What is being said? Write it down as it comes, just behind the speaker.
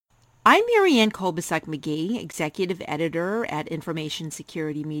I'm Marianne Kolbasuk-McGee, Executive Editor at Information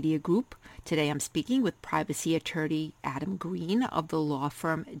Security Media Group. Today I'm speaking with privacy attorney Adam Green of the law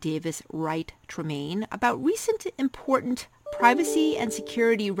firm Davis Wright Tremaine about recent important privacy and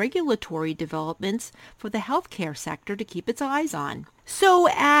security regulatory developments for the healthcare sector to keep its eyes on. So,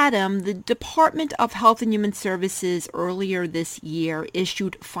 Adam, the Department of Health and Human Services earlier this year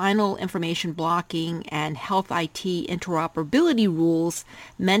issued final information blocking and health IT interoperability rules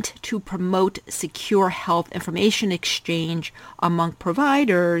meant to promote secure health information exchange among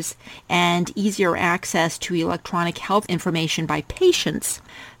providers and easier access to electronic health information by patients.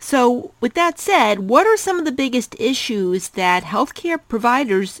 So, with that said, what are some of the biggest issues that healthcare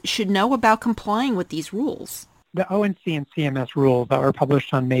providers should know about complying with these rules? The ONC and CMS rules that were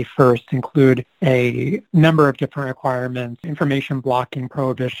published on May 1st include a number of different requirements, information blocking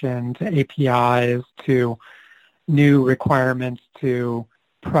prohibitions, APIs, to new requirements to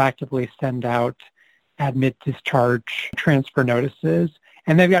proactively send out admit-discharge transfer notices.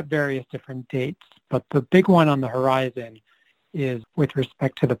 And they've got various different dates, but the big one on the horizon is with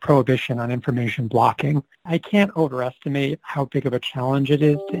respect to the prohibition on information blocking. I can't overestimate how big of a challenge it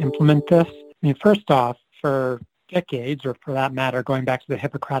is to implement this. I mean, first off, for decades, or for that matter, going back to the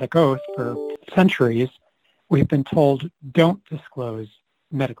Hippocratic Oath for centuries, we've been told don't disclose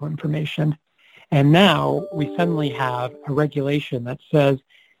medical information. And now we suddenly have a regulation that says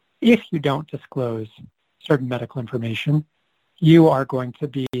if you don't disclose certain medical information, you are going to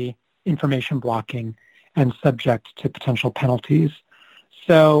be information blocking and subject to potential penalties.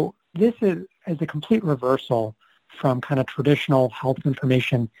 So this is a complete reversal from kind of traditional health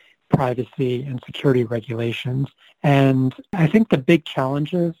information privacy and security regulations. And I think the big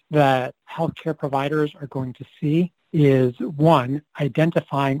challenges that healthcare providers are going to see is, one,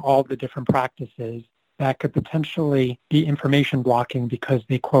 identifying all the different practices that could potentially be information blocking because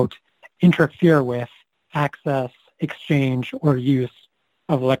they, quote, interfere with access, exchange, or use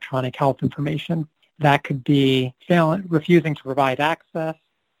of electronic health information. That could be refusing to provide access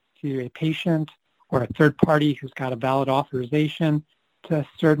to a patient or a third party who's got a valid authorization to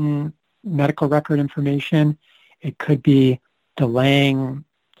certain medical record information. It could be delaying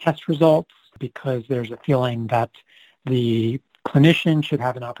test results because there's a feeling that the clinician should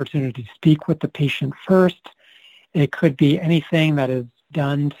have an opportunity to speak with the patient first. It could be anything that is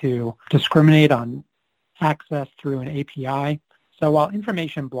done to discriminate on access through an API. So while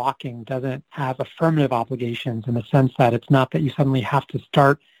information blocking doesn't have affirmative obligations in the sense that it's not that you suddenly have to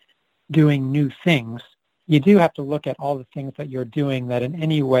start doing new things, you do have to look at all the things that you're doing that in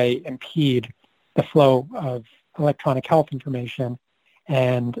any way impede the flow of electronic health information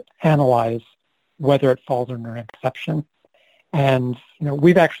and analyze whether it falls under an exception. And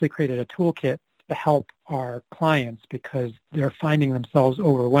we've actually created a toolkit to help our clients because they're finding themselves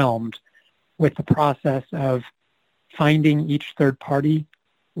overwhelmed with the process of finding each third party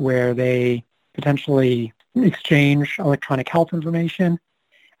where they potentially exchange electronic health information,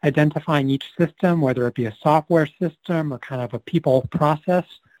 identifying each system, whether it be a software system or kind of a people process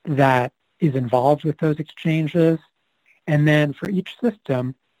that is involved with those exchanges. And then for each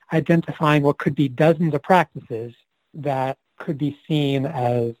system, identifying what could be dozens of practices that could be seen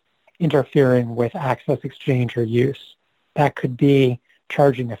as interfering with access, exchange, or use. That could be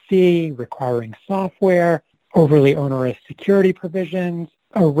charging a fee, requiring software, overly onerous security provisions.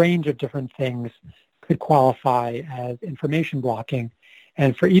 A range of different things could qualify as information blocking.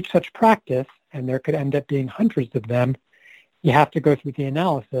 And for each such practice, and there could end up being hundreds of them, you have to go through the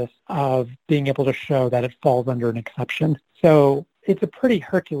analysis of being able to show that it falls under an exception. So it's a pretty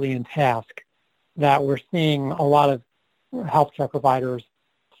Herculean task that we're seeing a lot of healthcare providers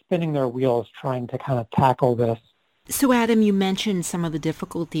spinning their wheels trying to kind of tackle this. So, Adam, you mentioned some of the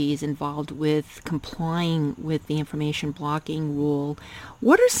difficulties involved with complying with the information blocking rule.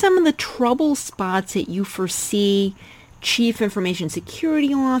 What are some of the trouble spots that you foresee chief information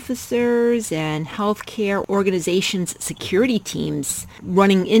security officers and healthcare organizations' security teams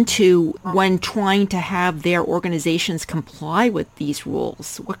running into when trying to have their organizations comply with these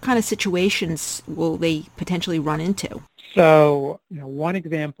rules? What kind of situations will they potentially run into? So, one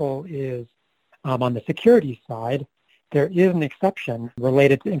example is on the security side, there is an exception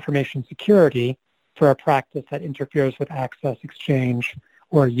related to information security for a practice that interferes with access, exchange,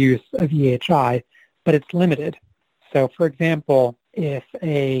 or use of EHI, but it's limited. So, for example, if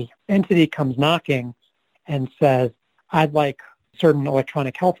a entity comes knocking and says, I'd like certain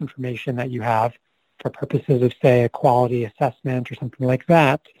electronic health information that you have for purposes of, say, a quality assessment or something like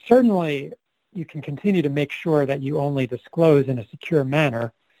that, certainly you can continue to make sure that you only disclose in a secure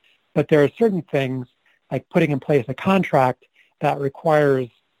manner, but there are certain things like putting in place a contract that requires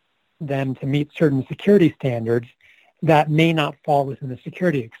them to meet certain security standards that may not fall within the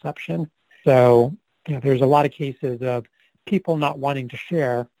security exception. So, there's a lot of cases of people not wanting to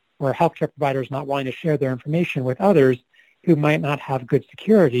share, or healthcare providers not wanting to share their information with others who might not have good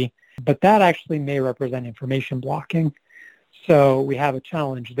security, but that actually may represent information blocking. So we have a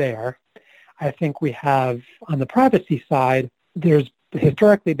challenge there. I think we have, on the privacy side, there's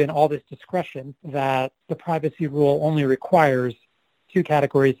historically been all this discretion that the privacy rule only requires two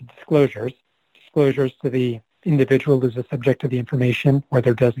categories of disclosures: disclosures to the individual who's the subject of the information or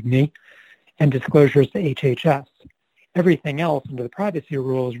their designee, and disclosures to HHS. Everything else under the privacy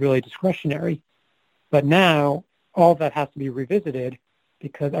rule is really discretionary. But now all that has to be revisited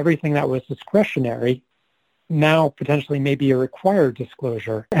because everything that was discretionary now potentially may be a required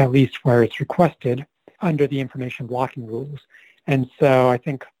disclosure, at least where it's requested under the information blocking rules. And so I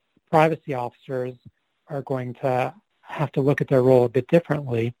think privacy officers are going to have to look at their role a bit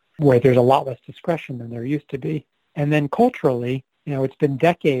differently, where there's a lot less discretion than there used to be. And then culturally, it's been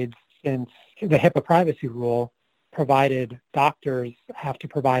decades since the HIPAA privacy rule provided doctors have to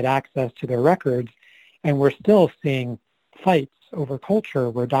provide access to their records, and we're still seeing fights over culture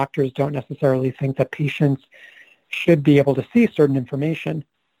where doctors don't necessarily think that patients should be able to see certain information.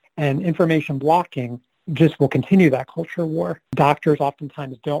 And information blocking just will continue that culture war. Doctors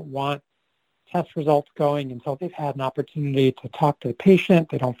oftentimes don't want test results going until they've had an opportunity to talk to the patient.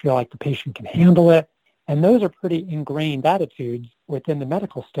 They don't feel like the patient can handle it. And those are pretty ingrained attitudes within the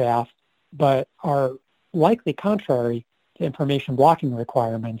medical staff, but are likely contrary to information blocking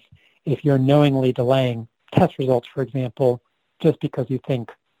requirements if you're knowingly delaying test results, for example, just because you think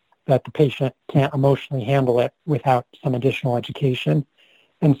that the patient can't emotionally handle it without some additional education.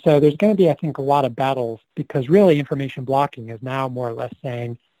 And so there's going to be, I think, a lot of battles because really information blocking is now more or less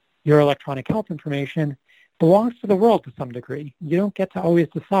saying your electronic health information belongs to the world to some degree. You don't get to always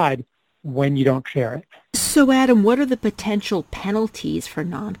decide when you don't share it. So, Adam, what are the potential penalties for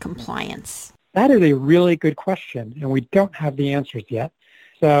noncompliance? That is a really good question, and we don't have the answers yet.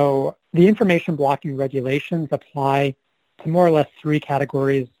 So the information blocking regulations apply to more or less three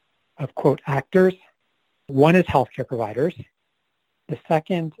categories of, quote, actors. One is healthcare providers. The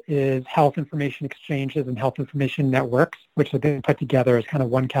second is health information exchanges and health information networks, which have been put together as kind of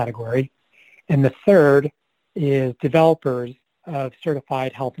one category. And the third is developers of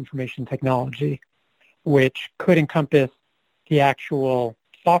certified health information technology, which could encompass the actual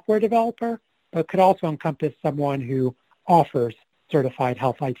software developer, but could also encompass someone who offers certified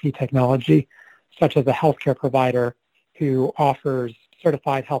health IT technology, such as a healthcare provider who offers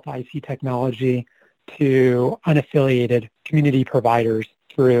certified health IT technology to unaffiliated community providers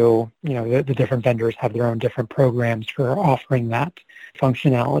through, the different vendors have their own different programs for offering that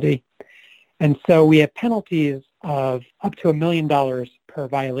functionality. And so we have penalties of up to $1 million per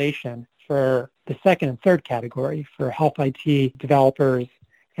violation for the second and third category for health IT developers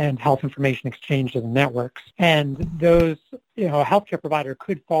and health information exchanges and networks. And those, a healthcare provider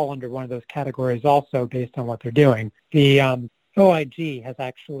could fall under one of those categories also based on what they're doing. The OIG has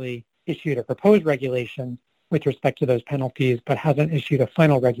actually issued a proposed regulation with respect to those penalties, but hasn't issued a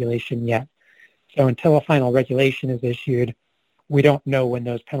final regulation yet. So until a final regulation is issued, we don't know when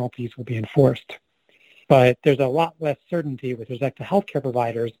those penalties will be enforced. But there's a lot less certainty with respect to healthcare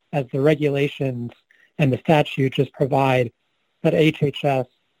providers as the regulations and the statute just provide that HHS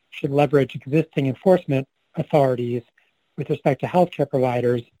should leverage existing enforcement authorities with respect to healthcare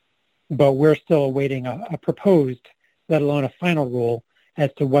providers, but we're still awaiting a proposed, let alone a final rule as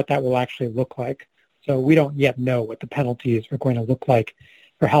to what that will actually look like. So we don't yet know what the penalties are going to look like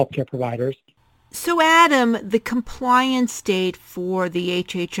for healthcare providers. So, Adam, the compliance date for the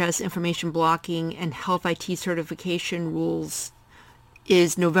HHS information blocking and health IT certification rules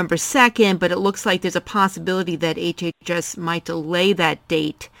is November 2nd, but it looks like there's a possibility that HHS might delay that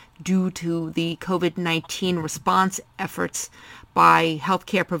date due to the COVID-19 response efforts by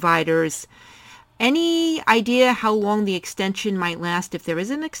healthcare providers. Any idea how long the extension might last if there is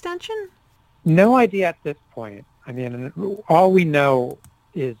an extension? No idea at this point. I mean, all we know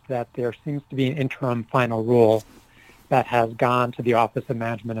is that there seems to be an interim final rule that has gone to the Office of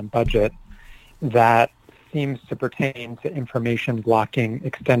Management and Budget that seems to pertain to information blocking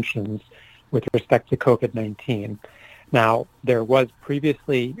extensions with respect to COVID-19. Now, there was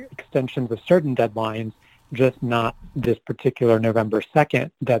previously extensions of certain deadlines, just not this particular November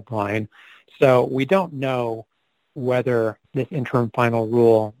 2nd deadline. So we don't know whether this interim final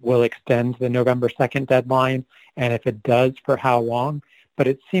rule will extend the November 2nd deadline, and if it does, for how long. But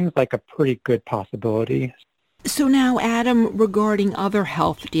it seems like a pretty good possibility. So now, Adam, regarding other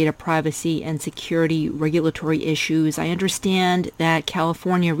health data privacy and security regulatory issues, I understand that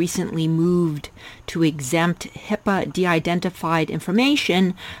California recently moved to exempt HIPAA de-identified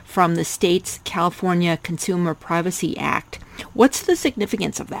information from the state's California Consumer Privacy Act. What's the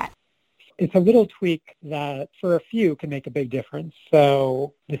significance of that? It's a little tweak that for a few can make a big difference.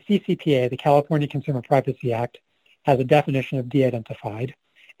 So the CCPA, the California Consumer Privacy Act, has a definition of de-identified,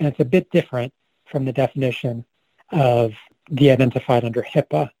 and it's a bit different from the definition of de-identified under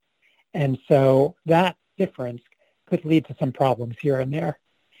HIPAA. And so that difference could lead to some problems here and there.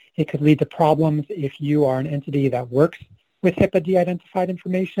 It could lead to problems if you are an entity that works with HIPAA de-identified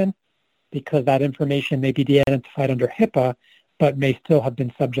information, because that information may be de-identified under HIPAA, but may still have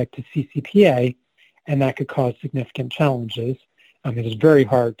been subject to CCPA, and that could cause significant challenges. It is very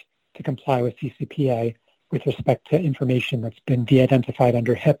hard to comply with CCPA with respect to information that's been de-identified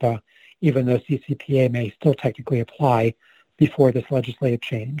under HIPAA, even though CCPA may still technically apply before this legislative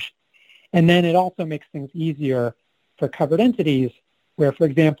change. And then it also makes things easier for covered entities, where, for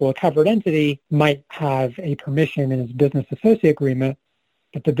example, a covered entity might have a permission in its business associate agreement,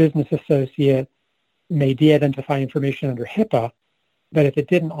 but the business associate may de-identify information under HIPAA, but if it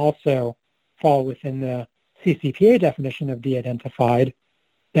didn't also fall within the CCPA definition of de-identified,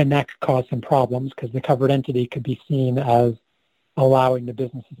 then that could cause some problems because the covered entity could be seen as allowing the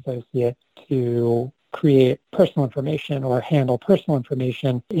business associate to create personal information or handle personal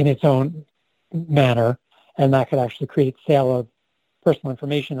information in its own manner, and that could actually create sale of personal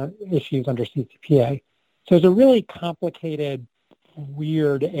information issues under CCPA. So it's a really complicated,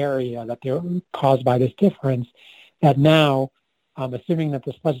 weird area that they're caused by this difference that now, assuming that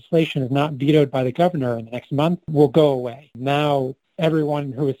this legislation is not vetoed by the governor in the next month, will go away. Now,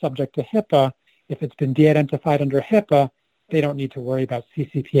 everyone who is subject to HIPAA, if it's been de-identified under HIPAA, they don't need to worry about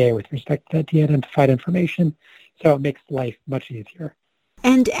CCPA with respect to that de-identified information. So it makes life much easier.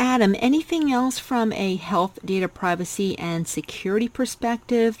 And Adam, anything else from a health data privacy and security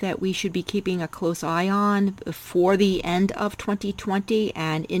perspective that we should be keeping a close eye on before the end of 2020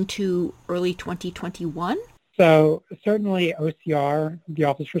 and into early 2021? So certainly OCR, the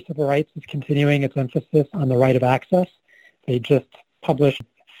Office for Civil Rights, is continuing its emphasis on the right of access. They just published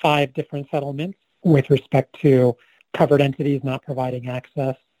 5 different settlements with respect to covered entities not providing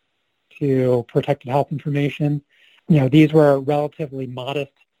access to protected health information. These were relatively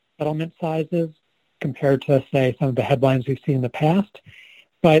modest settlement sizes compared to, say, some of the headlines we've seen in the past.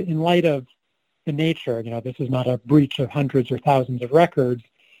 But in light of the nature, this is not a breach of hundreds or thousands of records,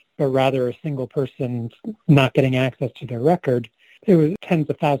 but rather a single person not getting access to their record, it was tens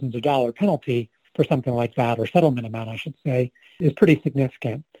of thousands of dollar penalty for something like that, or settlement amount, I should say, is pretty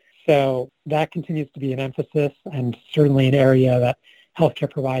significant. So that continues to be an emphasis and certainly an area that healthcare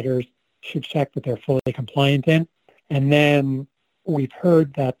providers should check that they're fully compliant in. And then we've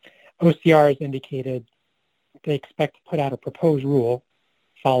heard that OCR has indicated they expect to put out a proposed rule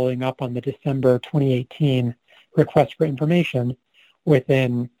following up on the December 2018 request for information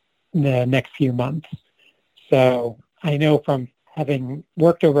within the next few months. So I know from having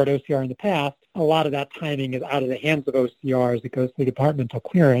worked over at OCR in the past, a lot of that timing is out of the hands of OCR as it goes through departmental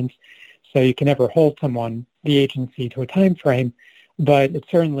clearance. So you can never hold someone, the agency, to a time frame, but it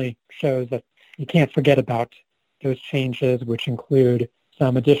certainly shows that you can't forget about those changes, which include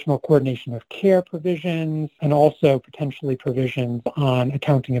some additional coordination of care provisions and also potentially provisions on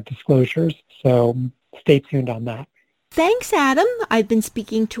accounting of disclosures. So stay tuned on that. Thanks, Adam. I've been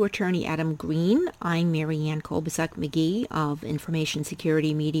speaking to Attorney Adam Green. I'm Marianne Kolbasuk-McGee of Information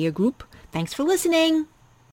Security Media Group. Thanks for listening.